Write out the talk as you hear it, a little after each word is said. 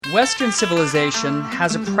Western civilization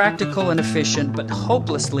has a practical and efficient but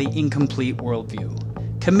hopelessly incomplete worldview.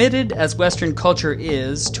 Committed as Western culture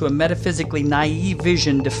is to a metaphysically naive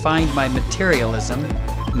vision defined by materialism,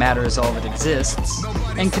 matter is all that exists,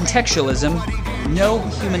 and contextualism, no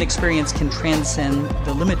human experience can transcend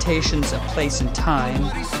the limitations of place and time,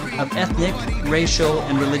 of ethnic, racial,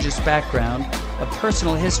 and religious background, of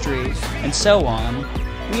personal history, and so on.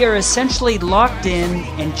 We are essentially locked in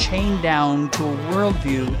and chained down to a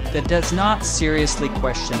worldview that does not seriously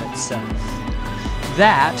question itself.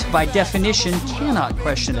 That, by definition, cannot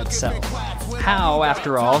question itself. How,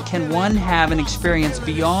 after all, can one have an experience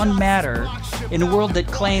beyond matter in a world that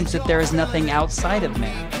claims that there is nothing outside of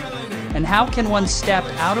matter? And how can one step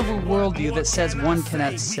out of a worldview that says one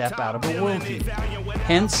cannot step out of a worldview?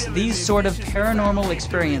 Hence, these sort of paranormal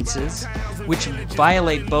experiences, which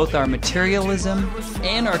violate both our materialism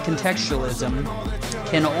and our contextualism,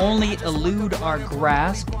 can only elude our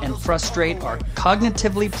grasp and frustrate our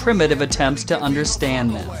cognitively primitive attempts to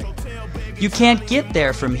understand them. You can't get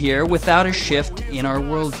there from here without a shift in our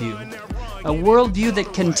worldview. A worldview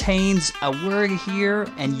that contains a we're here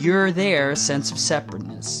and you're there sense of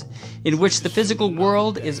separateness, in which the physical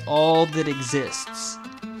world is all that exists.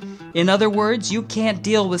 In other words, you can't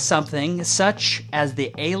deal with something such as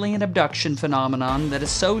the alien abduction phenomenon that is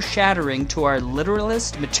so shattering to our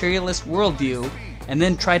literalist, materialist worldview, and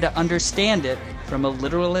then try to understand it from a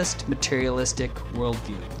literalist, materialistic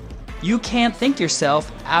worldview. You can't think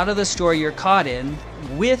yourself out of the story you're caught in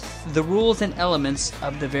with the rules and elements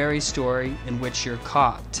of the very story in which you're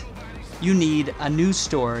caught. You need a new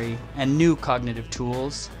story and new cognitive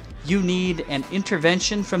tools. You need an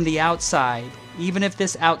intervention from the outside, even if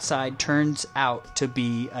this outside turns out to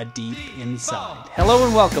be a deep inside. Hello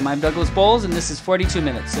and welcome. I'm Douglas Bowles, and this is 42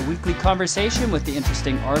 Minutes, a weekly conversation with the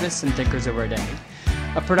interesting artists and thinkers of our day.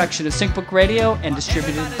 A production of SyncBook Radio and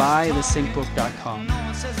distributed by thesyncbook.com.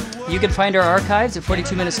 You can find our archives at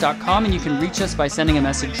 42minutes.com, and you can reach us by sending a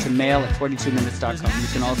message to mail at 42minutes.com. You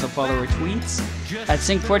can also follow our tweets at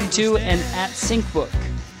Sync42 and at SyncBook.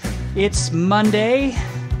 It's Monday,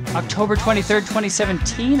 October 23rd,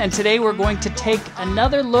 2017, and today we're going to take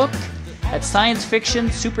another look at science fiction,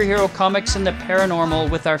 superhero comics, and the paranormal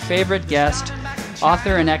with our favorite guest,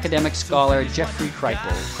 author and academic scholar Jeffrey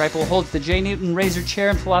Kripal. Kripal holds the J. Newton Razor Chair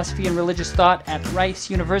in Philosophy and Religious Thought at Rice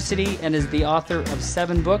University and is the author of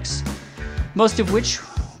 7 books, most of which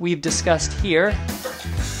we've discussed here.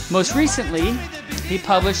 Most recently, he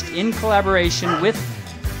published in collaboration with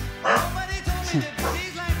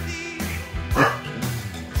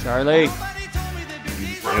Charlie. You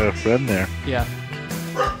got a friend there. Yeah.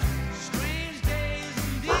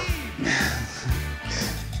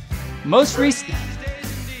 Most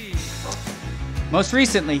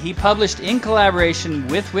recently, he published in collaboration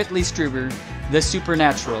with Whitley Strieber, The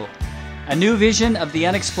Supernatural, a new vision of the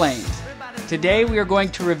unexplained. Today, we are going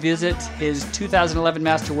to revisit his 2011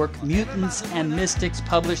 masterwork, Mutants and Mystics,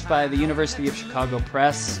 published by the University of Chicago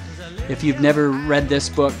Press. If you've never read this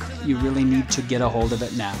book, you really need to get a hold of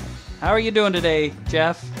it now. How are you doing today,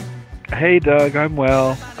 Jeff? Hey, Doug. I'm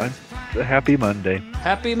well. Happy Monday.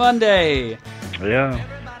 Happy Monday. Yeah.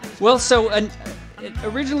 Well, so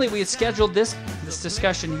originally we had scheduled this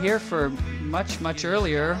discussion here for much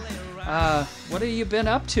earlier. What have you been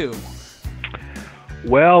up to?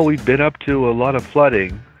 Well, we've been up to a lot of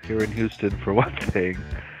flooding here in Houston, for one thing.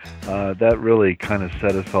 That really kind of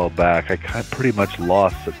set us all back. I pretty much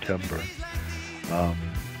lost September.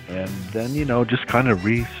 And then, just kind of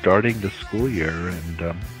restarting the school year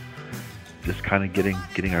and just kind of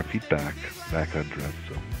getting our feet back under us.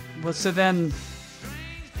 Well, so then,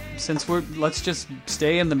 since let's just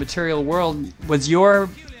stay in the material world, was your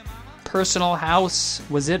personal house,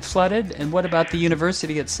 was it flooded? And what about the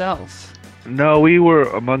university itself? No, we were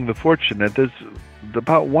among the fortunate. There's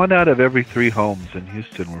about 1 out of every 3 homes in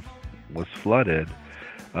Houston was flooded,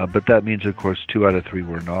 but that means, of course, 2 out of 3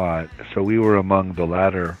 were not. So we were among the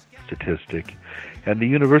latter statistic. And the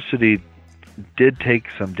university did take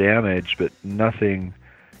some damage, but nothing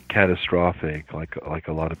catastrophic like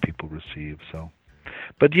a lot of people receive. So,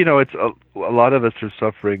 but it's a lot of us are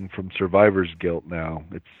suffering from survivor's guilt now.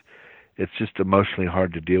 It's just emotionally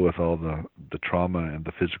hard to deal with all the trauma and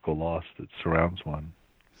the physical loss that surrounds one.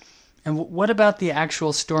 And what about the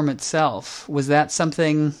actual storm itself? Was that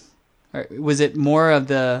something, or was it more of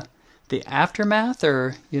the aftermath,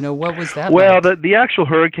 or, what was that Well, like? the actual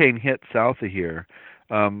hurricane hit south of here.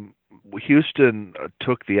 Houston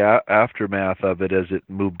took the aftermath of it as it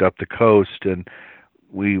moved up the coast, and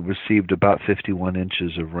we received about 51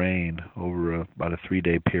 inches of rain over about a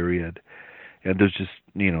 3-day period. And there's just,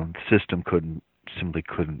 the system simply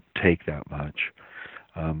couldn't take that much.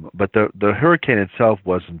 But the hurricane itself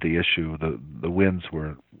wasn't the issue. The winds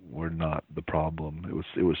were not the problem.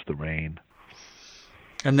 It was the rain.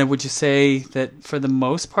 And then would you say that for the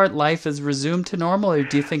most part life is resumed to normal, or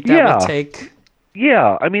do you think that would take...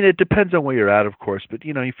 Yeah, I mean it depends on where you're at, of course. But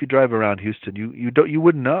if you drive around Houston, you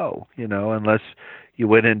wouldn't know, unless you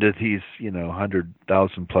went into these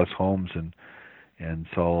 100,000 plus homes and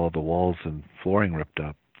saw all the walls and flooring ripped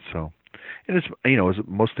up. So, and it was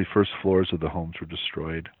mostly first floors of the homes were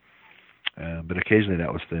destroyed, but occasionally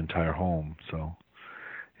that was the entire home. So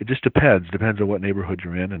it just depends on what neighborhood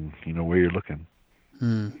you're in and where you're looking.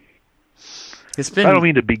 It's been... I don't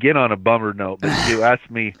mean to begin on a bummer note, but you asked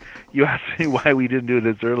me why we didn't do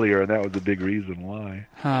this earlier, and that was a big reason why.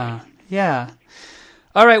 Yeah.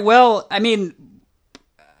 All right. Well, I mean,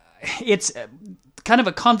 it's kind of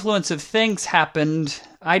a confluence of things happened.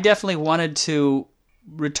 I definitely wanted to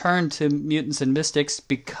return to Mutants and Mystics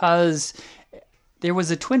because there was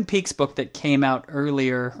a Twin Peaks book that came out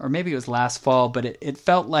earlier, or maybe it was last fall, but it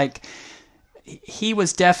felt like he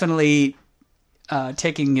was definitely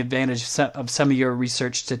taking advantage of some of your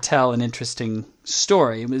research to tell an interesting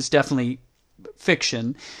story. It was definitely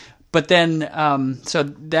fiction. But then, so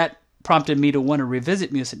that prompted me to want to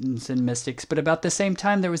revisit Mutants and Mystics. But about the same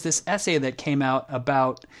time, there was this essay that came out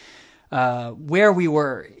about where we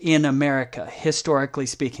were in America, historically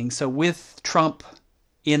speaking. So with Trump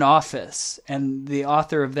in office, and the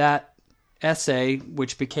author of that essay,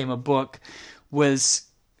 which became a book,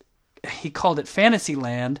 he called it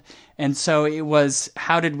Fantasyland. And so it was,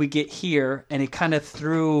 how did we get here? And he kind of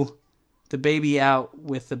threw the baby out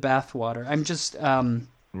with the bathwater. I'm just...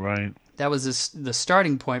 right. That was the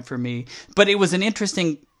starting point for me. But it was an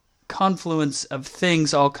interesting confluence of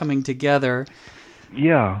things all coming together.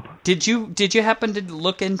 Yeah. Did you happen to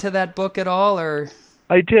look into that book at all, or?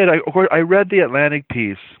 I did. I read the Atlantic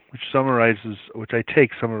piece, which summarizes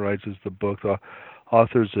the book. The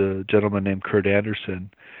author's a gentleman named Kurt Anderson,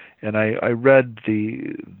 and I read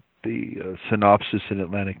the synopsis in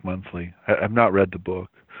Atlantic Monthly. I've not read the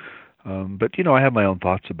book, but I have my own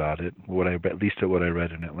thoughts about it. At least what I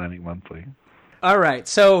read in Atlantic Monthly. All right.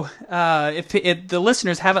 So if the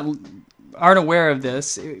listeners aren't aware of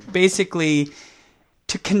this, basically,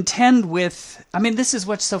 to contend with, I mean, this is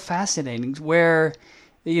what's so fascinating, where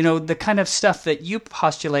the kind of stuff that you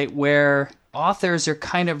postulate, where authors are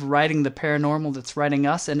kind of writing the paranormal that's writing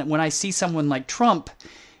us, and when I see someone like Trump,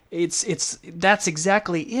 that's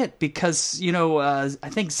exactly it, because I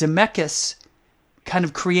think Zemeckis kind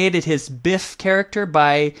of created his Biff character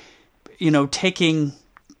by taking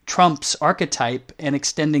Trump's archetype and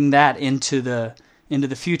extending that into the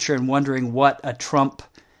future, and wondering what a Trump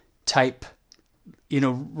type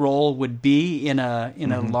role would be in a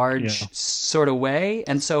large sort of way.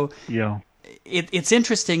 And so it's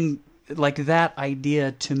interesting, like that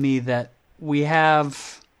idea to me, that we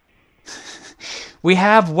have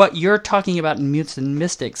what you're talking about in Mutants and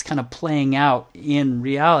Mystics kind of playing out in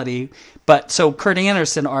reality. But so Kurt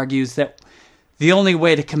Anderson argues that the only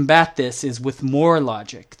way to combat this is with more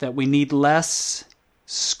logic, that we need less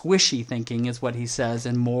squishy thinking, is what he says,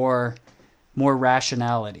 and more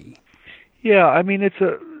rationality. Yeah, I mean,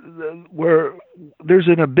 where there's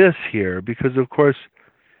an abyss here, because of course,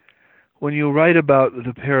 when you write about the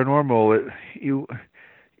paranormal,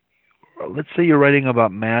 let's say you're writing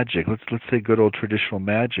about magic. Let's say good old traditional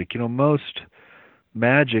magic. Most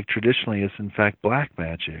magic traditionally is in fact black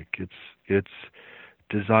magic. It's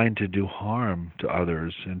designed to do harm to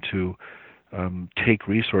others and to take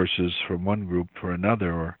resources from one group for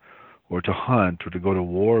another, or to hunt, or to go to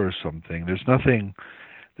war or something. There's nothing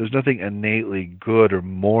innately good or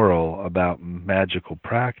moral about magical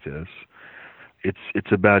practice.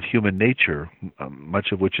 It's about human nature,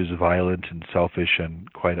 much of which is violent and selfish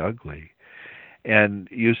and quite ugly. And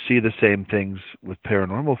you see the same things with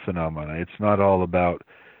paranormal phenomena. It's not all about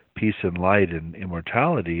peace and light and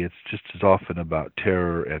immortality. It's just as often about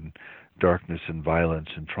terror and darkness and violence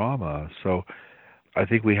and trauma. So I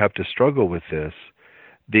think we have to struggle with this.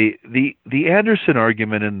 The Anderson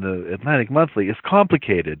argument in the Atlantic Monthly is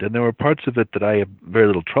complicated, and there were parts of it that I have very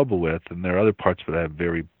little trouble with, and there are other parts that I have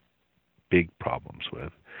very big problems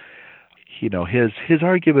with. His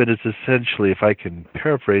argument is essentially, if I can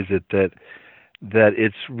paraphrase it, that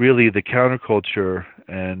it's really the counterculture,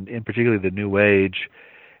 and in particular the New Age,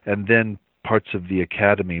 and then parts of the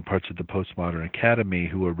academy, parts of the postmodern academy,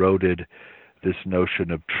 who eroded this notion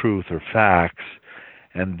of truth or facts,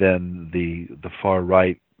 and then the far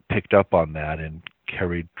right picked up on that and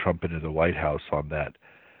carried Trump into the White House on that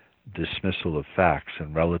dismissal of facts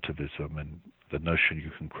and relativism and the notion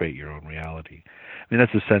you can create your own reality. I mean,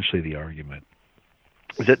 that's essentially the argument.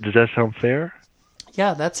 Does that sound fair?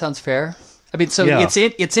 Yeah, that sounds fair. I mean, so Yeah.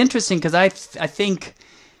 it's interesting because I think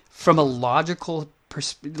from a logical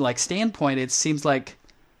standpoint, it seems like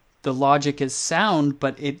the logic is sound,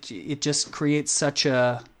 but it just creates such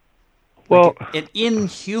a Well, an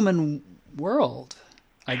inhuman world,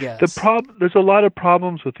 I the guess. there's a lot of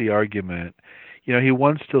problems with the argument. You know, he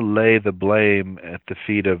wants to lay the blame at the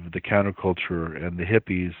feet of the counterculture and the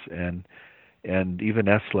hippies and even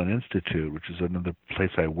Esalen Institute, which is another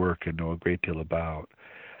place I work and know a great deal about.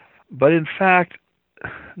 But in fact,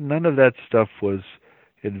 none of that stuff was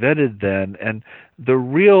invented then, and the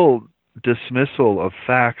real dismissal of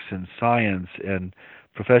facts and science and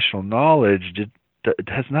professional knowledge it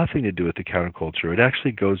has nothing to do with the counterculture. It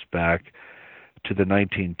actually goes back to the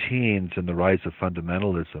 19 teens and the rise of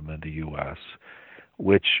fundamentalism in the U.S.,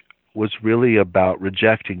 which was really about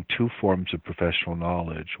rejecting two forms of professional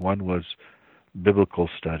knowledge. One was biblical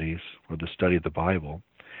studies, or the study of the Bible,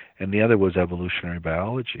 and the other was evolutionary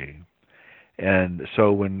biology. And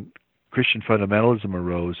so when Christian fundamentalism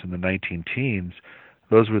arose in the 19 teens,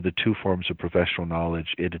 those were the two forms of professional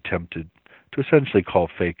knowledge it attempted to essentially call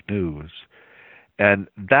fake news. And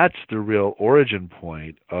that's the real origin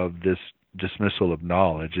point of this dismissal of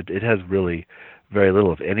knowledge. It has really very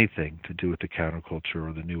little, if anything, to do with the counterculture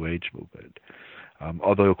or the New Age movement.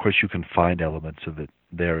 Although, of course, you can find elements of it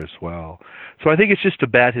there as well. So I think it's just a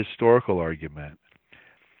bad historical argument.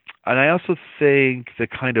 And I also think the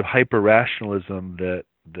kind of hyper-rationalism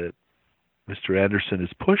that Mr. Anderson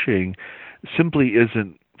is pushing simply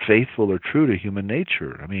isn't faithful or true to human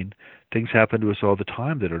nature. I mean, things happen to us all the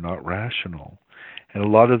time that are not rational. And a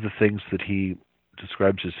lot of the things that he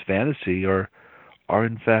describes as fantasy are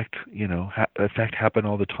in fact, happen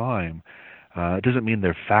all the time. It doesn't mean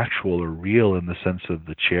they're factual or real in the sense of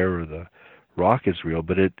the chair or the rock is real,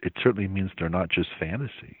 but it certainly means they're not just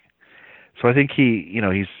fantasy. So I think he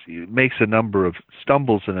makes a number of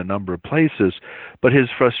stumbles in a number of places, but his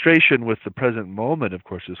frustration with the present moment, of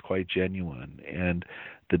course, is quite genuine. And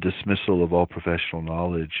the dismissal of all professional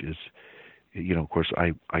knowledge is, of course,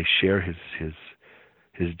 I share his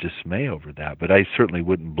dismay over that. But I certainly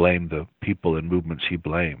wouldn't blame the people and movements he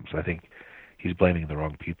blames. I think he's blaming the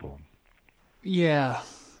wrong people. Yeah,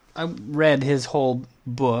 I read his whole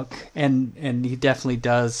book, and he definitely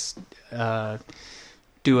does spend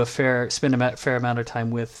a fair amount of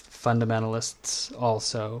time with fundamentalists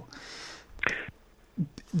also.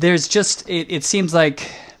 There's just it seems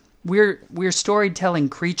like we're storytelling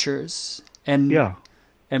creatures, and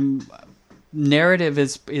narrative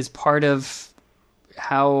is part of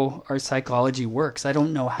how our psychology works. I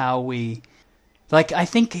don't know how we, I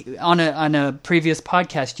think on a previous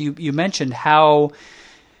podcast you mentioned how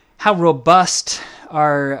robust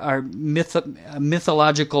our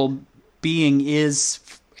mythological being is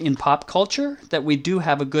in pop culture, that we do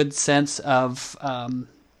have a good sense of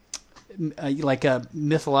like a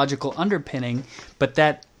mythological underpinning, but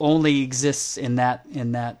that only exists in that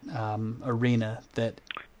arena.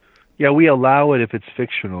 Yeah, we allow it if it's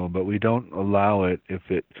fictional, but we don't allow it if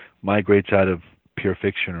it migrates out of pure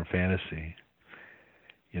fiction or fantasy.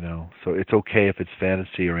 So it's okay if it's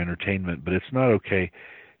fantasy or entertainment, but it's not okay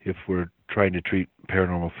if we're trying to treat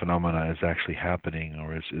paranormal phenomena as actually happening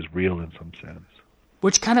or as real in some sense.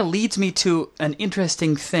 Which kind of leads me to an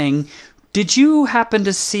interesting thing. Did you happen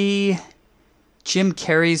to see Jim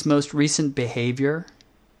Carrey's most recent behavior?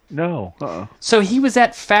 No. So he was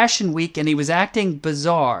at Fashion Week and he was acting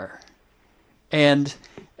bizarre. And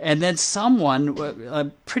then someone, a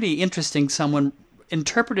pretty interesting someone,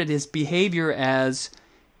 interpreted his behavior as,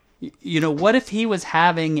 what if he was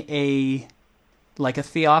having a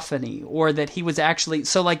theophany, or that he was actually,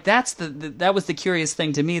 so that was the curious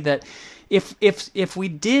thing to me, that if we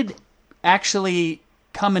did actually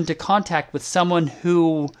come into contact with someone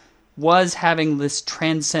who was having this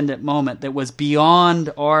transcendent moment that was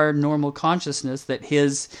beyond our normal consciousness, that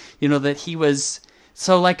that he was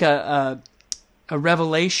so like a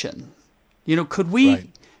revelation, could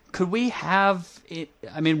we have it?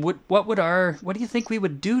 I mean, what do you think we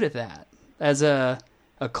would do to that as a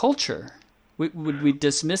culture? Would we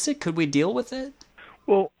dismiss it? Could we deal with it?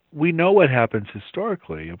 Well, we know what happens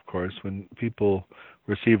historically, of course. When people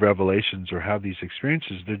receive revelations or have these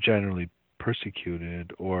experiences, they're generally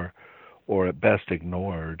persecuted or at best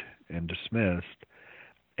ignored and dismissed.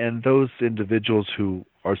 And those individuals who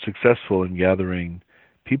are successful in gathering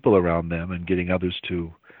people around them and getting others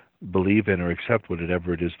to believe in or accept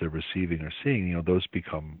whatever it is they're receiving or seeing, those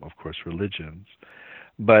become, of course, religions.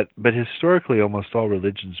 But historically, almost all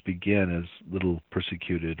religions begin as little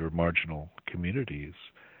persecuted or marginal communities.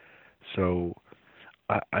 So,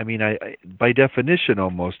 I by definition,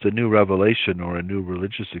 almost a new revelation or a new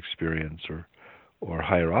religious experience or or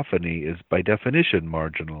hierophany is by definition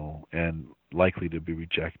marginal and likely to be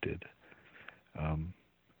rejected.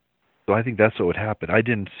 So I think that's what would happen. I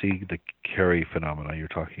didn't see the Carrie phenomena you're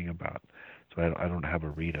talking about, so I don't have a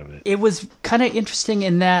read of it. It was kind of interesting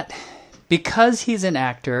in that because he's an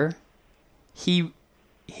actor, he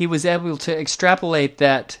was able to extrapolate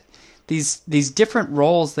that these different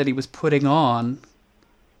roles that he was putting on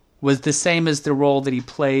was the same as the role that he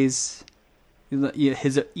plays,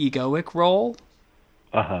 his egoic role.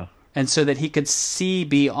 Uh-huh. And so that he could see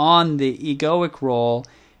beyond the egoic role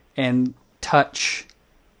and touch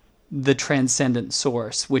the transcendent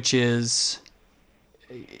source, which is,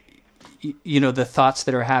 the thoughts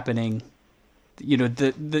that are happening,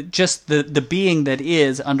 the being that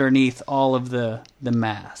is underneath all of the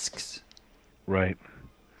masks. Right.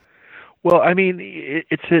 Well, I mean,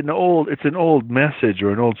 it's an old message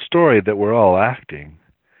or an old story that we're all acting.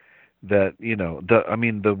 That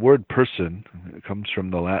the word person comes from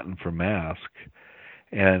the Latin for mask,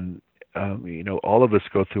 and all of us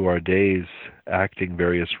go through our days acting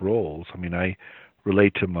various roles. I mean, I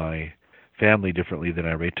relate to my family differently than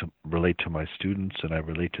I relate to my students, and I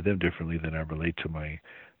relate to them differently than I relate to my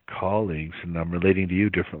colleagues, and I'm relating to you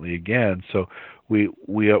differently again. So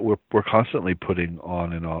we're constantly putting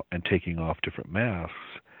on and taking off different masks,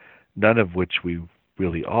 none of which we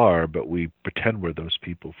really are, but we pretend we're those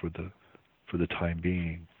people for the time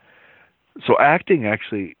being. So acting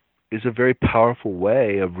actually is a very powerful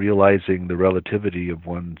way of realizing the relativity of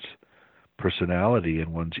one's personality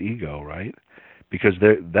and one's ego, right? Because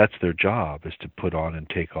that's their job, is to put on and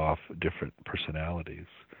take off different personalities.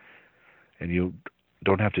 And you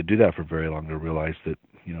don't have to do that for very long to realize that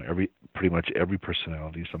pretty much every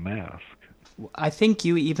personality is a mask. I think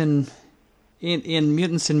you even in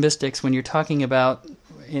Mutants and Mystics, when you're talking about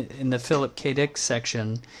in the Philip K. Dick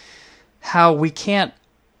section, how we can't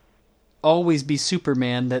always be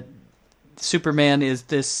Superman, that Superman is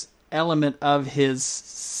this element of his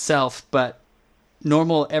self, but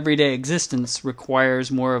normal everyday existence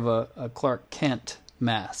requires more of a Clark Kent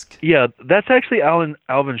mask. Yeah, that's actually Alvin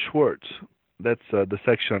Schwartz. That's the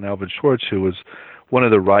section on Alvin Schwartz, who was one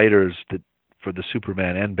of the writers for the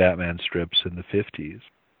Superman and Batman strips in the 50s.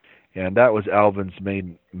 And that was Alvin's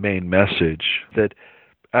main message, that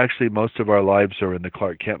actually most of our lives are in the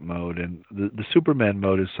Clark Kent mode, and the Superman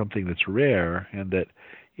mode is something that's rare and that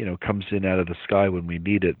comes in out of the sky when we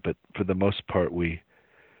need it. But for the most part, we're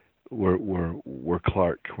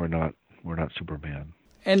Clark. We're not Superman.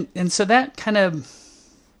 And so that kind of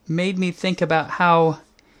made me think about how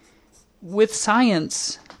with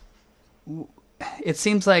science, it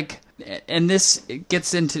seems like, and this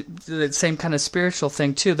gets into the same kind of spiritual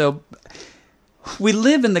thing too, though. We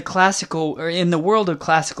live in the world of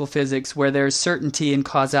classical physics where there's certainty and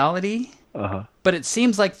causality. Uh-huh. But it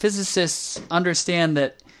seems like physicists understand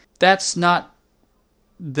that that's not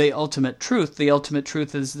the ultimate truth. The ultimate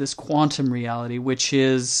truth is this quantum reality, which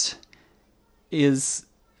is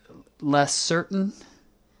less certain.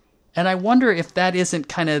 And I wonder if that isn't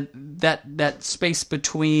kind of that space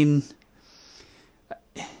between.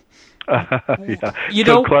 Yeah.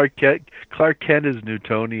 So Clark Kent is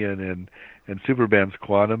Newtonian and Superman's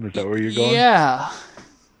quantum. Is that where you're going? Yeah.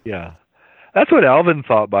 Yeah. That's what Alvin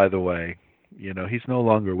thought, by the way. He's no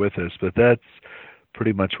longer with us, but that's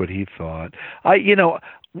pretty much what he thought.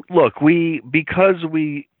 Look, because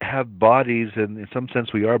we have bodies, and in some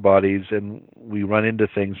sense we are bodies, and we run into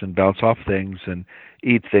things and bounce off things and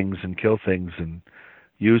eat things and kill things and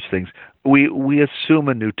use things, we assume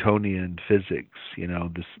a Newtonian physics,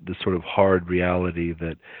 this sort of hard reality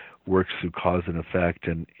that works through cause and effect,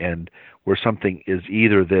 and where something is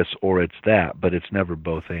either this or it's that, but it's never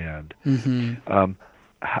both and. Mm-hmm.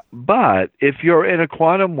 But if you're in a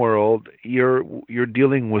quantum world, you're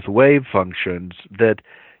dealing with wave functions that,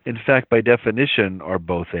 in fact, by definition, are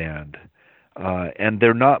both and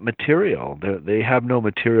they're not material. They have no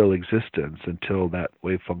material existence until that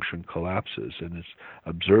wave function collapses and is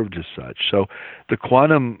observed as such. So the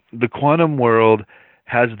quantum world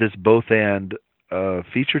has this both and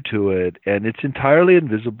feature to it, and it's entirely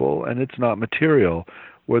invisible and it's not material,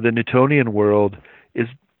 where the Newtonian world is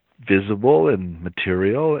visible and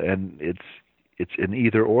material, and it's an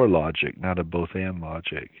either or logic, not a both and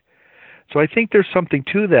logic. So I think there's something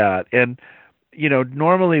to that. And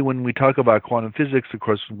normally when we talk about quantum physics, of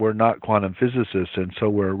course, we're not quantum physicists, and so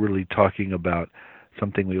we're really talking about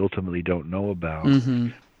something we ultimately don't know about. Mm-hmm.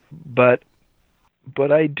 But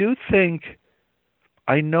I do think,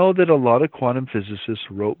 I know that a lot of quantum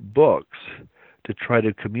physicists wrote books to try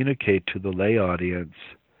to communicate to the lay audience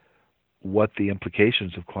what the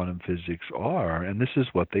implications of quantum physics are, and this is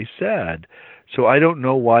what they said. So I don't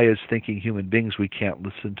know why, as thinking human beings, we can't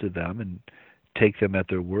listen to them and take them at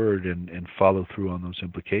their word and follow through on those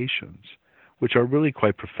implications, which are really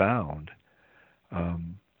quite profound,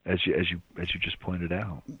 as you just pointed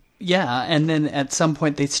out. Yeah, and then at some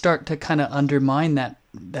point they start to kind of undermine that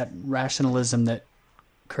rationalism that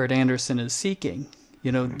Kurt Andersen is seeking.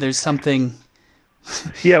 There's something.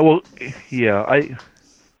 Yeah, well, yeah,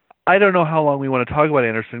 I don't know how long we want to talk about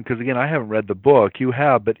Andersen, because again, I haven't read the book. You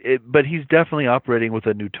have, but he's definitely operating with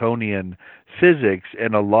a Newtonian physics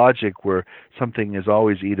and a logic where something is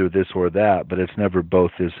always either this or that, but it's never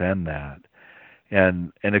both this and that.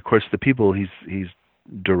 And of course, the people he's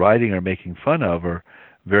deriding or making fun of are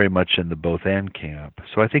very much in the both and camp.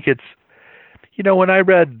 So I think it's, when I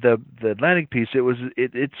read the Atlantic piece,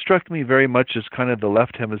 it struck me very much as kind of the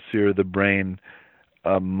left hemisphere of the brain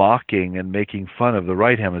mocking and making fun of the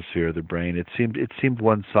right hemisphere of the brain. It seemed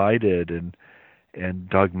one-sided and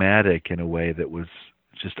dogmatic in a way that was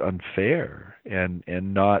just unfair and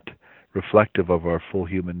not reflective of our full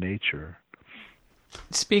human nature.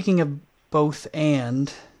 Speaking of both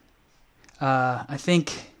and, I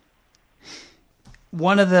think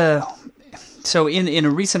one of the... So in a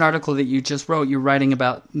recent article that you just wrote, you're writing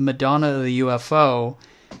about Madonna the UFO,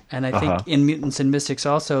 and I think in Mutants and Mystics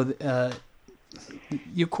also,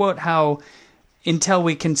 you quote how until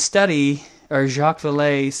we can study, or Jacques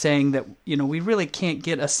Vallée saying that, we really can't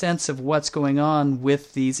get a sense of what's going on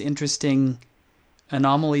with these interesting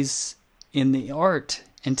anomalies in the art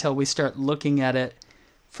until we start looking at it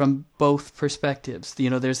from both perspectives.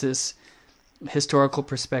 There's this historical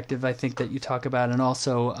perspective, I think, that you talk about, and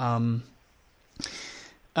also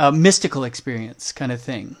a mystical experience kind of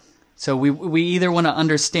thing. So we either want to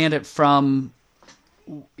understand it from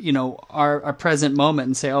our present moment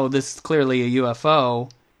and say, oh, this is clearly a UFO,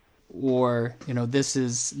 or this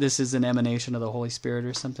is an emanation of the Holy Spirit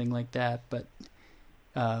or something like that. But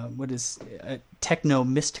what is a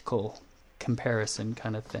techno-mystical comparison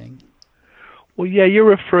kind of thing? Well, yeah, you're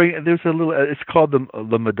referring. There's a little. It's called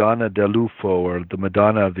the Madonna dell'UFO, or the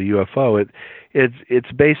Madonna of the UFO.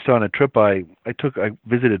 It's based on a trip I took. I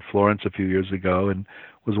visited Florence a few years ago and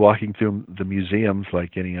was walking through the museums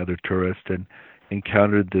like any other tourist, and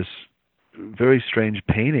encountered this very strange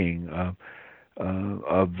painting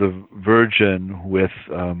of the Virgin with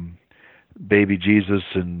baby Jesus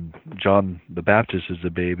and John the Baptist as a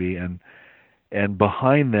baby, and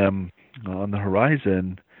behind them on the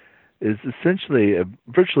horizon is essentially a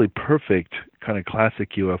virtually perfect kind of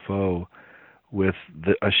classic UFO with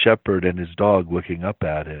a shepherd and his dog looking up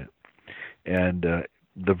at it. And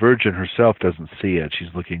the Virgin herself doesn't see it.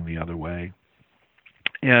 She's looking the other way.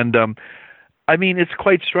 And I mean, it's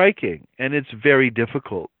quite striking, and it's very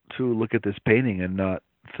difficult to look at this painting and not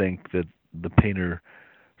think that the painter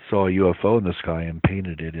saw a UFO in the sky and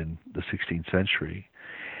painted it in the 16th century.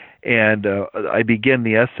 And I begin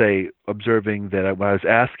the essay observing that when I was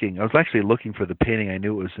actually looking for the painting. I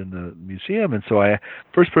knew it was in the museum, and so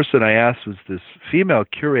first person I asked was this female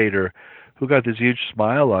curator who got this huge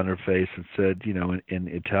smile on her face and said, in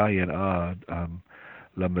Italian,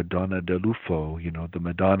 La Madonna dell'UFO, the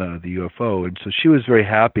Madonna of the UFO. And so she was very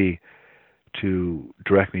happy to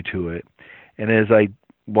direct me to it. And as I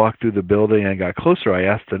walked through the building and got closer, I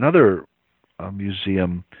asked another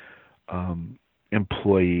museum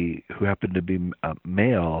employee who happened to be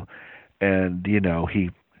male, and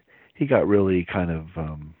he got really kind of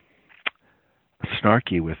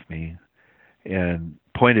snarky with me and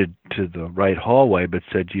pointed to the right hallway, but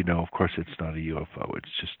said, of course it's not a UFO, it's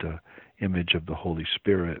just a image of the Holy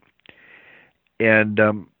Spirit. And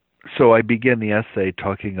so I begin the essay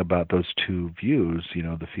talking about those two views,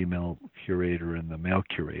 the female curator and the male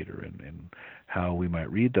curator, and how we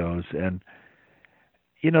might read those. And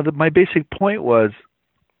my basic point was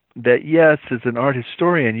that, yes, as an art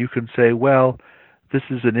historian, you can say, well, this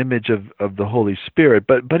is an image of the Holy Spirit,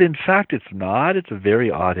 but in fact it's not. It's a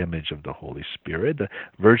very odd image of the Holy Spirit. The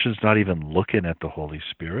Virgin's not even looking at the Holy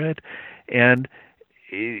Spirit. And,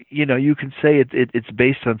 you can say it's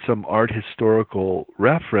based on some art historical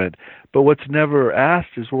referent, but what's never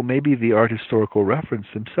asked is, well, maybe the art historical reference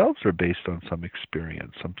themselves are based on some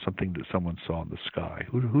experience, something that someone saw in the sky.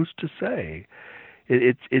 Who's to say?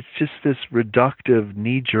 It's just this reductive,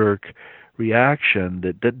 knee-jerk reaction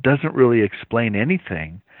that doesn't really explain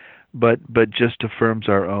anything, but just affirms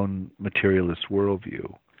our own materialist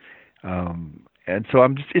worldview. And so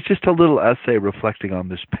it's just a little essay reflecting on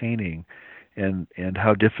this painting and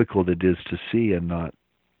how difficult it is to see and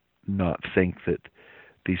not think that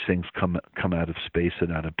these things come out of space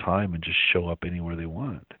and out of time and just show up anywhere they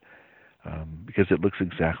want. because it looks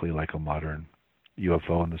exactly like a modern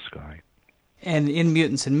UFO in the sky. And in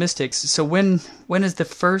Mutants and Mystics, so when is the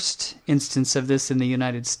first instance of this in the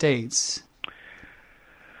United States?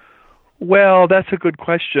 Well, that's a good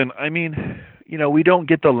question. I mean, we don't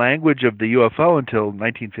get the language of the UFO until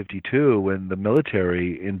 1952 when the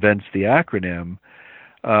military invents the acronym.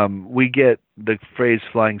 We get the phrase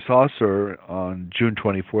flying saucer on June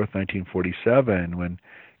 24th, 1947, when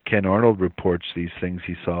Ken Arnold reports these things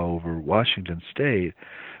he saw over Washington State.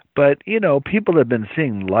 But, people have been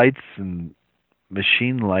seeing lights and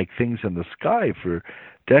machine-like things in the sky for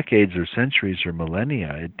decades or centuries or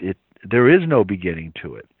millennia. There is no beginning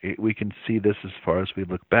to it. We can see this as far as we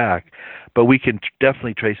look back, but we can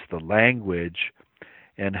definitely trace the language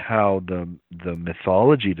and how the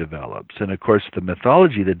mythology develops. And of course, the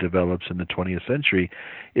mythology that develops in the 20th century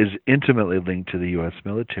is intimately linked to the U.S.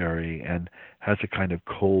 military and has a kind of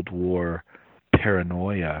Cold War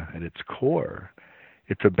paranoia at its core.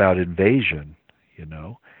 It's about invasion,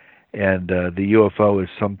 and the UFO is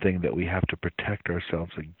something that we have to protect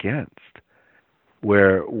ourselves against.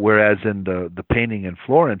 Whereas in the painting in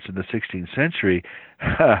Florence in the 16th century,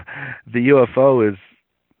 the UFO is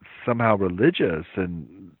somehow religious,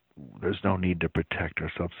 and there's no need to protect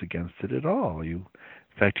ourselves against it at all. In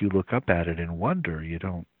fact, you look up at it in wonder. You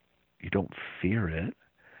don't fear it.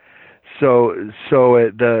 So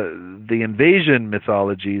the invasion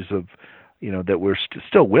mythologies of that we're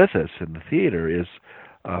still with us in the theater is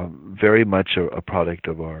very much a product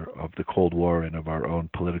of the Cold War and of our own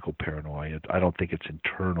political paranoia. I don't think it's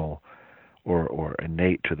internal or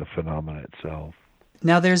innate to the phenomena itself.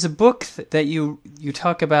 Now, there's a book that you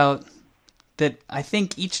talk about that I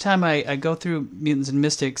think each time I go through Mutants and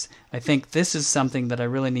Mystics, I think this is something that I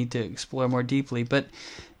really need to explore more deeply. But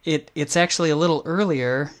it's actually a little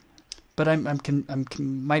earlier, but I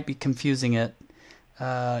might be confusing it.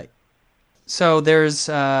 So there's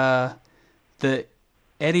the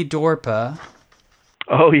Eddie Dorpa.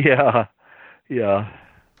 Oh yeah.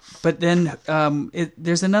 But then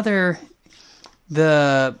there's another,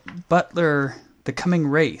 the Butler, The Coming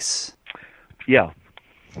Race. Yeah.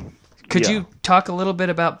 Could you talk a little bit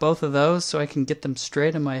about both of those so I can get them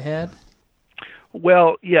straight in my head?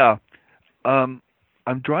 Well, yeah.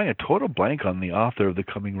 I'm drawing a total blank on the author of The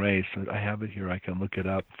Coming Race. I have it here. I can look it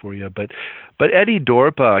up for you. But Eddie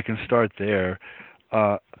Dorpa, I can start there.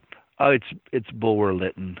 It's Bulwer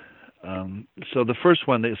Lytton. So the first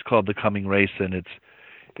one is called The Coming Race, and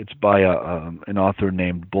it's by an author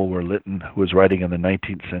named Bulwer Lytton who was writing in the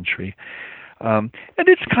 19th century. And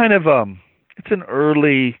it's kind of it's an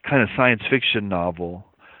early kind of science fiction novel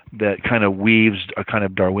that kind of weaves a kind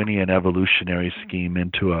of Darwinian evolutionary scheme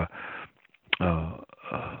into a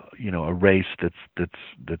race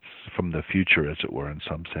that's from the future, as it were, in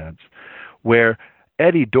some sense, where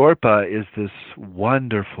Eddie Dorpa is this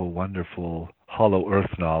wonderful, wonderful Hollow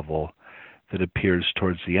Earth novel that appears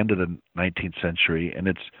towards the end of the 19th century, and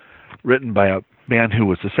it's written by a man who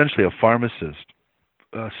was essentially a pharmacist,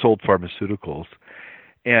 sold pharmaceuticals,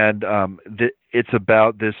 and it's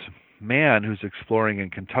about this man who's exploring in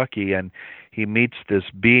Kentucky, and he meets this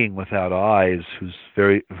being without eyes who's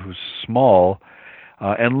small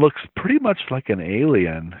and looks pretty much like an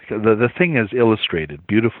alien. The thing is illustrated,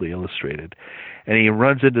 beautifully illustrated, and he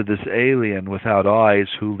runs into this alien without eyes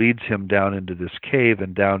who leads him down into this cave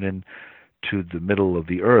and down into the middle of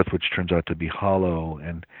the earth, which turns out to be hollow,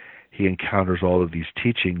 and he encounters all of these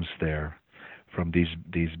teachings there from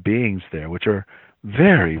these beings there, which are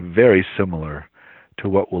very, very similar to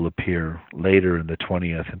what will appear later in the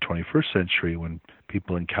 20th and 21st century when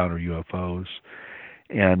people encounter UFOs.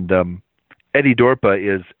 And Eddie Dorpa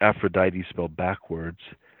is Aphrodite spelled backwards,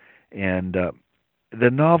 and the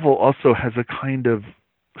novel also has a kind of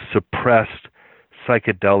suppressed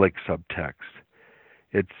psychedelic subtext.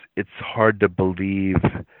 It's hard to believe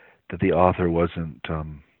that the author wasn't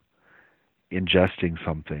ingesting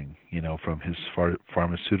something, from his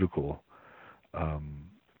pharmaceutical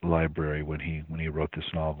library when he wrote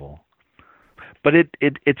this novel. But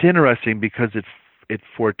it's interesting because it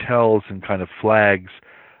foretells and kind of flags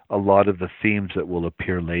a lot of the themes that will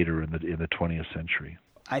appear later in the 20th century.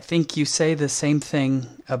 I think you say the same thing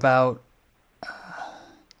about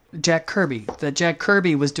Jack Kirby, that Jack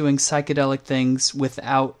Kirby was doing psychedelic things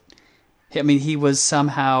without, he was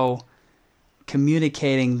somehow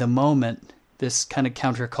communicating the moment, this kind of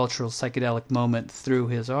countercultural psychedelic moment through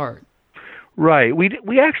his art. Right.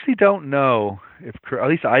 We actually don't know at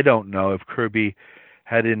least I don't know if Kirby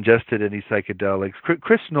had ingested any psychedelics.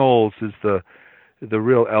 Chris Knowles is the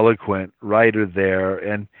real eloquent writer there,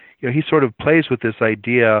 and he sort of plays with this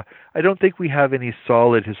idea. I don't think we have any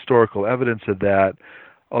solid historical evidence of that,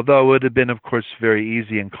 although it would have been, of course, very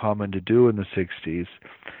easy and common to do in the 60s.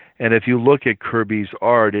 And if you look at Kirby's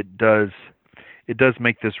art, it does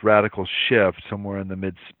make this radical shift somewhere in the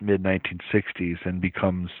mid 1960s and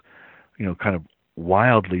becomes, kind of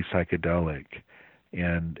wildly psychedelic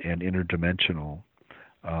and interdimensional.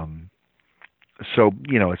 So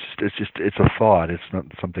it's a thought. It's not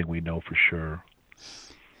something we know for sure.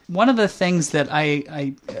 One of the things that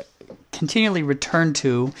I continually return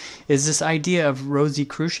to is this idea of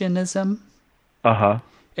Rosicrucianism. Uh-huh.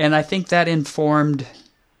 And I think that informed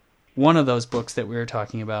one of those books that we were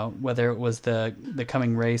talking about, whether it was the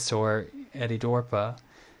Coming Race or Eddie Dorpa.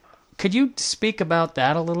 Could you speak about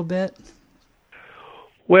that a little bit?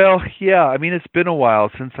 Well, yeah, I mean, it's been a while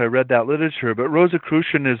since I read that literature, but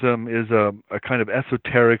Rosicrucianism is a kind of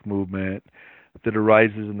esoteric movement that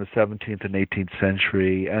arises in the 17th and 18th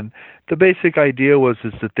century, and the basic idea was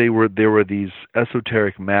that there were these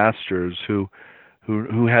esoteric masters who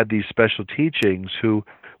had these special teachings who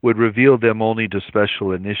would reveal them only to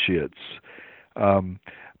special initiates.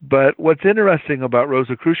 But what's interesting about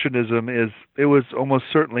Rosicrucianism is it was almost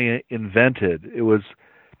certainly invented. It was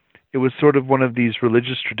sort of one of these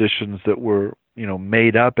religious traditions that were,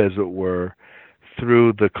 made up, as it were,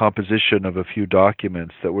 through the composition of a few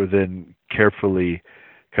documents that were then carefully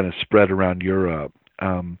kind of spread around Europe.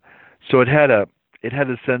 So it had a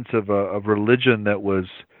sense of religion that was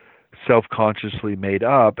self-consciously made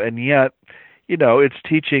up, and yet, its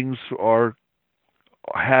teachings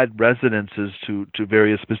had resonances to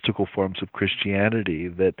various mystical forms of Christianity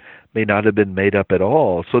that may not have been made up at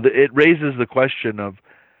all. So it raises the question of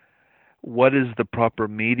what is the proper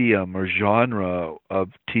medium or genre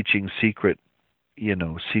of teaching secret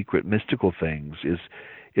mystical things?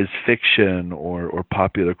 Is fiction or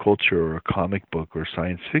popular culture or a comic book or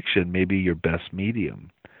science fiction maybe your best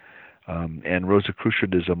medium? And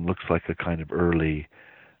Rosicrucianism looks like a kind of early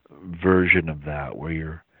version of that, where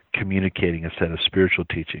you're communicating a set of spiritual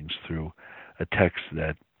teachings through a text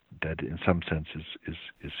that in some sense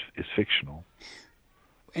is fictional.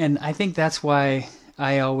 And I think that's why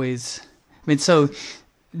so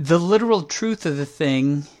the literal truth of the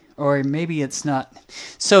thing, or maybe it's not.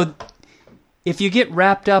 So if you get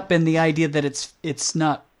wrapped up in the idea that it's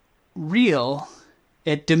not real,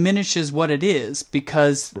 it diminishes what it is,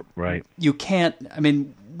 because right. You can't. I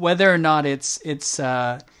mean, whether or not it's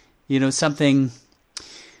something.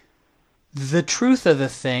 The truth of the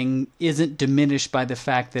thing isn't diminished by the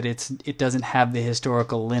fact that it doesn't have the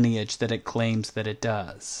historical lineage that it claims that it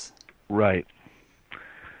does. Right.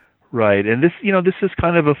 Right. And this is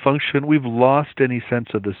kind of a function. We've lost any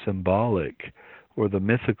sense of the symbolic or the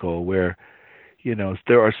mythical, where,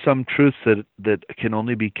 there are some truths that can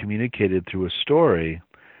only be communicated through a story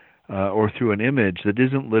or through an image that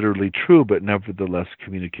isn't literally true, but nevertheless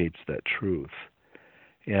communicates that truth.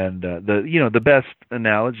 And the best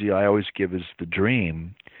analogy I always give is the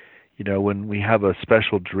dream. When we have a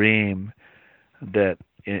special dream that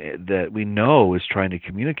we know is trying to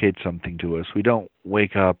communicate something to us, we don't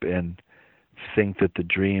wake up and think that the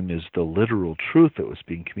dream is the literal truth that was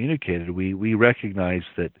being communicated. We recognize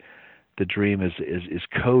that the dream is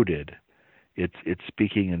coded. It's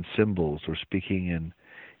speaking in symbols or speaking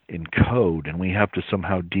in code, and we have to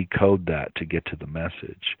somehow decode that to get to the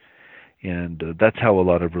message. And that's how a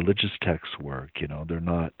lot of religious texts work.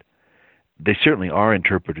 They certainly are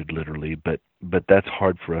interpreted literally, but that's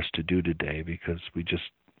hard for us to do today because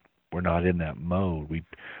we're not in that mode.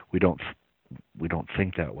 We don't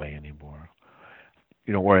think that way anymore.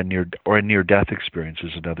 Or a near death experience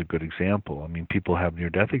is another good example. I mean, people have near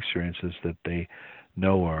death experiences that they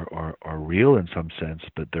know are real in some sense,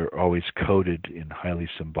 but they're always coded in highly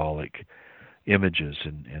symbolic images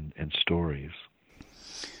and stories.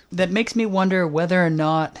 That makes me wonder whether or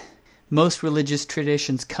not most religious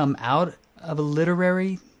traditions come out of a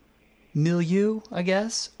literary milieu, I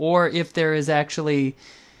guess, or if there is actually...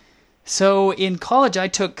 So in college, I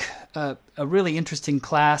took a really interesting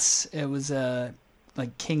class. It was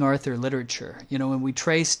like King Arthur literature, and we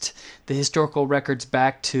traced the historical records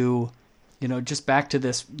back to, just back to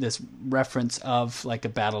this reference of like a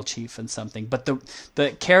battle chief and something. But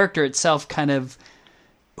the character itself kind of...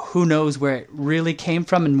 who knows where it really came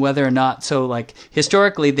from and whether or not. So, like,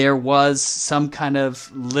 historically there was some kind of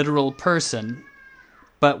literal person,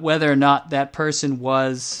 but whether or not that person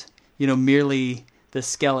was, merely the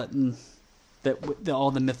skeleton that all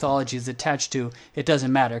the mythology is attached to, it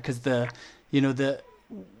doesn't matter, because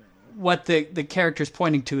what the character's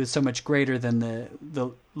pointing to is so much greater than the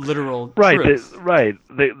literal truth. Right.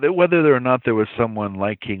 Whether or not there was someone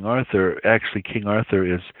like King Arthur, actually King Arthur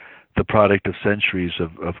is the product of centuries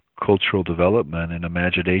of cultural development and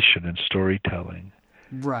imagination and storytelling.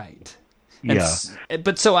 Right. Yeah.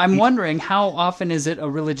 But so I'm wondering, how often is it a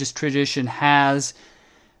religious tradition has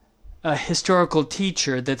a historical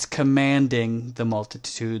teacher that's commanding the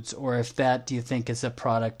multitudes, or if that, do you think, is a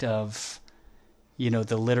product of,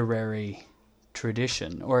 the literary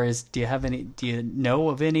tradition, or do you know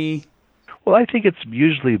of any? Well, I think it's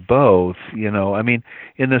usually both. I mean,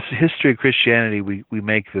 in this history of Christianity, we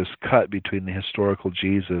make this cut between the historical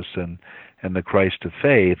Jesus and the Christ of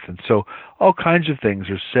faith, and so all kinds of things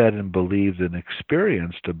are said and believed and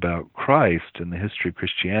experienced about Christ in the history of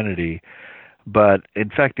Christianity. But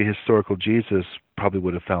in fact, the historical Jesus probably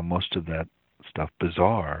would have found most of that stuff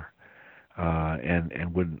bizarre,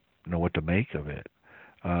 and wouldn't know what to make of it.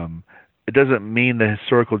 It doesn't mean the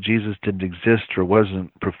historical Jesus didn't exist or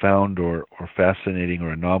wasn't profound or fascinating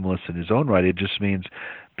or anomalous in his own right. It just means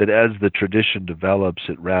that as the tradition develops,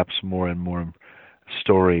 it wraps more and more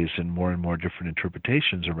stories and more different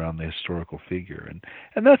interpretations around the historical figure.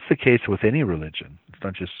 And that's the case with any religion. It's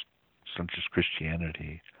not just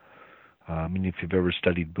Christianity. I mean, if you've ever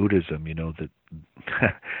studied Buddhism, you know that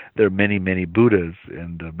there are many, many Buddhas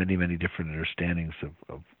and many different understandings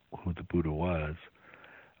of who the Buddha was.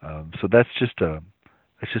 So that's just a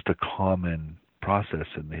common process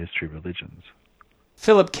in the history of religions.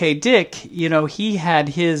 Philip K. Dick, he had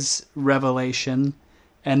his revelation,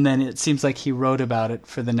 and then it seems like he wrote about it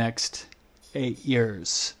for the next 8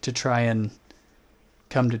 years to try and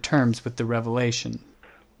come to terms with the revelation.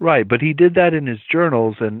 Right, but he did that in his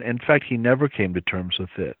journals, and in fact he never came to terms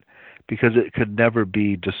with it because it could never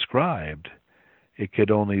be described. It could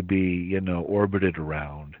only be, orbited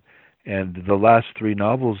around. And the last 3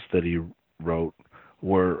 novels that he wrote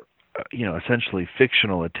were, essentially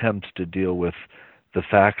fictional attempts to deal with the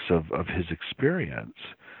facts of his experience.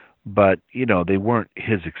 But, they weren't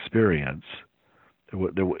his experience.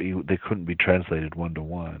 They couldn't be translated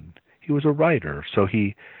one-to-one. He was a writer, so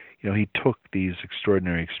he took these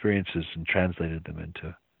extraordinary experiences and translated them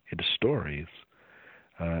into stories.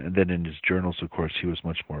 And then in his journals, of course, he was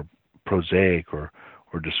much more prosaic or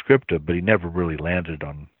descriptive, but he never really landed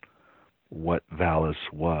on what Valis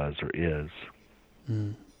was or is.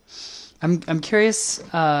 Mm. I'm curious.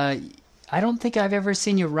 I don't think I've ever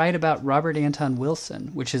seen you write about Robert Anton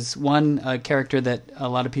Wilson, which is one character that a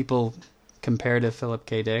lot of people compare to Philip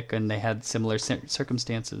K. Dick, and they had similar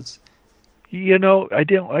circumstances. I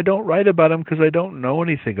don't write about him because I don't know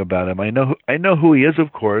anything about him. I know who he is,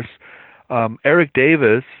 of course. Eric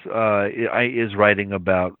Davis is writing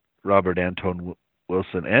about Robert Anton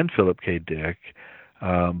Wilson and Philip K. Dick,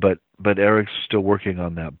 but Eric's still working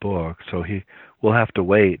on that book, so we'll have to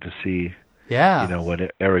wait to see. Yeah. What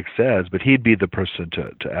Eric says, but he'd be the person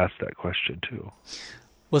to ask that question too.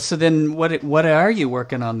 Well, so then what are you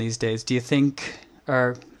working on these days? Do you think,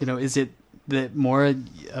 is it more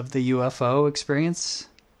of the UFO experience?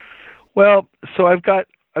 Well, so I've got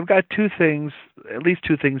 2 things, at least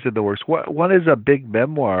 2 things in the works. One is a big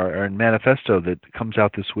memoir or manifesto that comes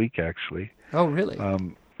out this week, actually. Oh, really?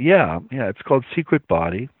 Yeah. It's called Secret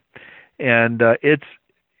Body, and it's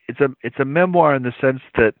a memoir in the sense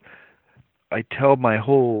that I tell my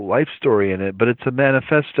whole life story in it, but it's a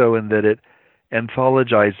manifesto in that it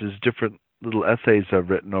anthologizes different little essays I've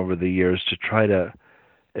written over the years to try to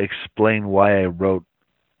explain why I wrote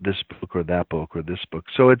this book or that book or this book.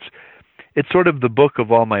 So it's sort of the book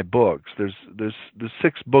of all my books. There's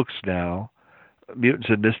 6 books now. Mutants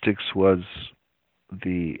and Mystics was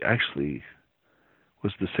the 6th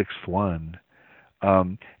one,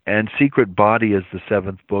 and Secret Body is the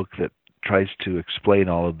 7th book that tries to explain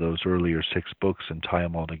all of those earlier 6 books and tie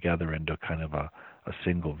them all together into kind of a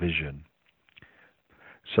single vision.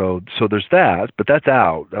 So there's that, but that's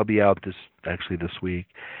out. That'll be out this week.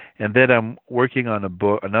 And then I'm working on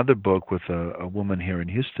another book with a woman here in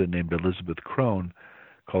Houston named Elizabeth Crone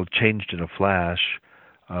called Changed in a Flash,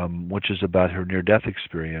 which is about her near-death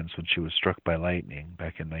experience when she was struck by lightning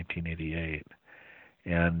back in 1988.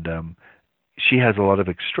 And she has a lot of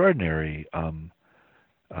extraordinary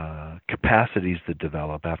capacities that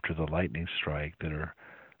develop after the lightning strike that are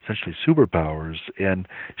essentially superpowers, and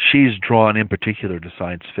she's drawn in particular to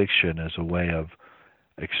science fiction as a way of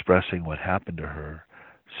expressing what happened to her.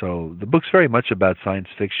 So the book's very much about science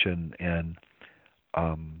fiction and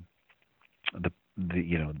the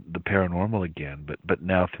paranormal again, but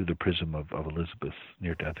now through the prism of Elizabeth's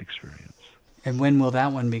near-death experience. And when will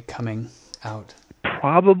that one be coming out?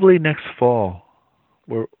 Probably next fall.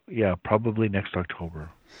 Probably next October.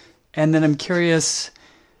 And then I'm curious,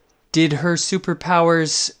 did her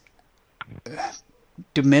superpowers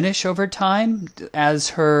diminish over time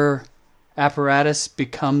as her apparatus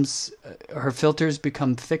her filters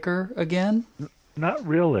become thicker again? Not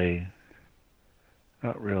really.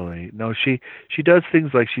 Not really. No, she does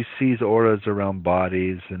things like she sees auras around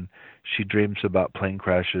bodies, and she dreams about plane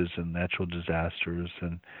crashes and natural disasters,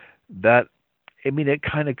 and that, I mean, it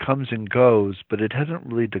kind of comes and goes, but it hasn't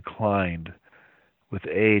really declined with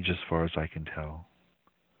age as far as I can tell.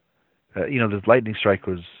 The lightning strike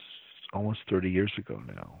was almost 30 years ago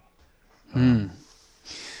now.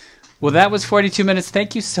 Well, that was 42 minutes.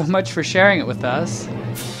 Thank you so much for sharing it with us.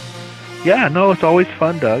 Yeah, no, it's always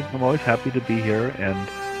fun, Doug. I'm always happy to be here, and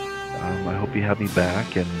I hope you have me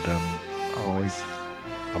back, and I'm always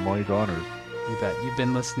honored. You bet. You've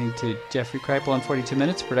been listening to Jeffrey Kripal on 42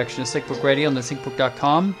 Minutes, production of SyncBook Radio on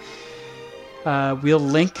thesyncbook.com. We'll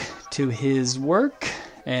link to his work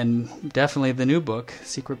and definitely the new book,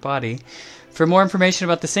 Secret Body. For more information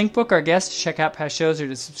about the SyncBook, our guests, to check out past shows, or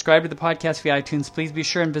to subscribe to the podcast via iTunes, please be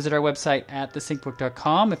sure and visit our website at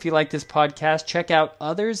thesyncbook.com. If you like this podcast, check out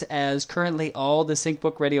others, as currently all the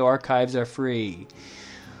SyncBook Radio archives are free.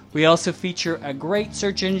 We also feature a great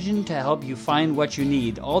search engine to help you find what you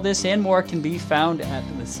need. All this and more can be found at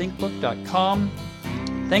thesyncbook.com.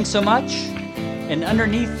 Thanks so much. And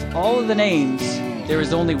underneath all of the names, there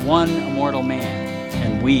is only one immortal man,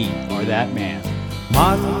 and we are that man.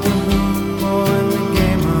 In the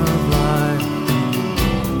game of life,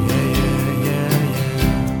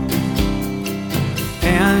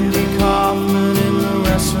 Andy Kaufman in the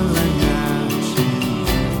wrestling match,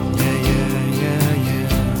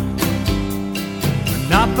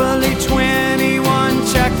 Monopoly 21,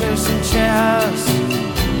 checkers and chess,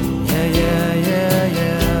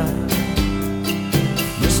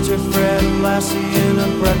 Mr. Fred Lassie in a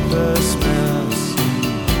breakfast mess.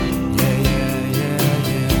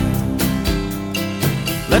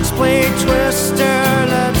 Let's play Twister,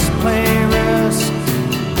 let's play Risk.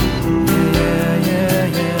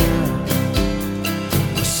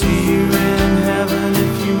 I'll see you in heaven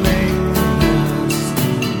if you make the list.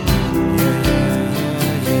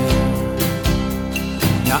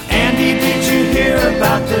 Now, Andy, did you hear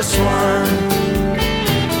about this one?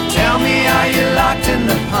 Tell me, are you locked in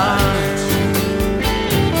the punch?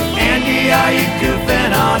 Andy, are you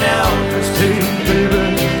goofing on Elvis too,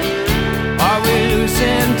 baby? Are we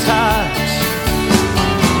losing touch?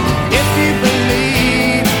 If you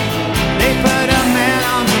believe they put a man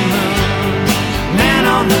on the moon, man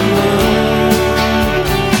on the moon.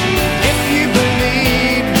 If you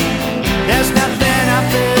believe there's nothing up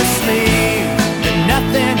his sleeve, then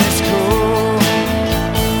nothing is cool.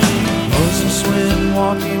 Moses went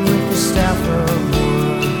walking with the staff of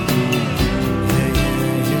wood.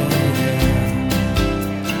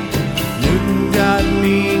 Newton got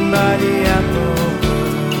mean by the apple.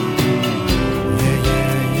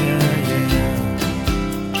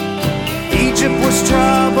 Egypt was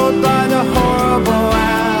troubled by the horrible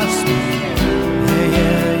asp.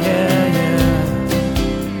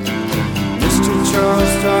 Mr.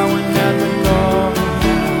 Charles Darwin had the golden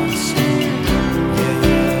mask.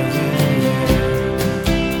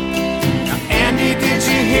 Now, Andy, did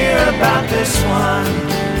you hear about this one?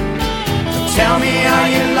 Tell me, are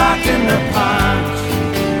you locked in the punch?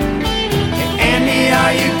 Hey, Andy,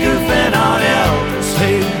 are you goofing on Elvis?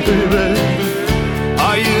 Hey, baby,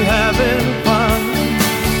 are you having fun?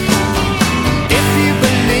 If you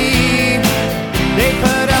believe they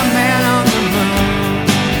put a man on the moon,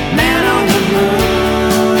 man on the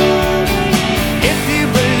moon. If you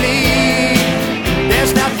believe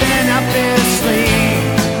there's nothing up his sleeve,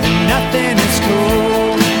 and nothing is cool.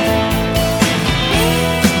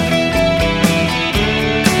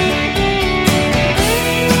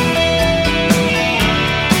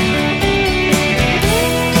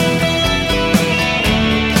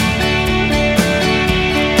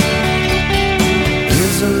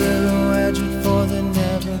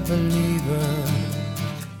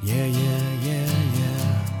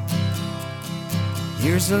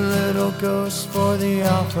 Here's a little ghost for the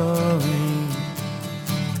offering.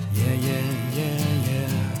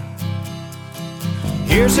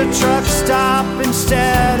 Here's a truck stop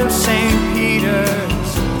instead of St.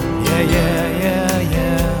 Peter's.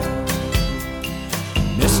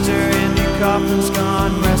 Mr. Andy Kaufman's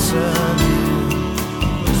gone wrestling.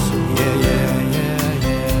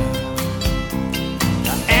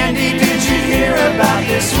 Now, Andy, did you hear about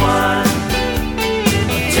this one?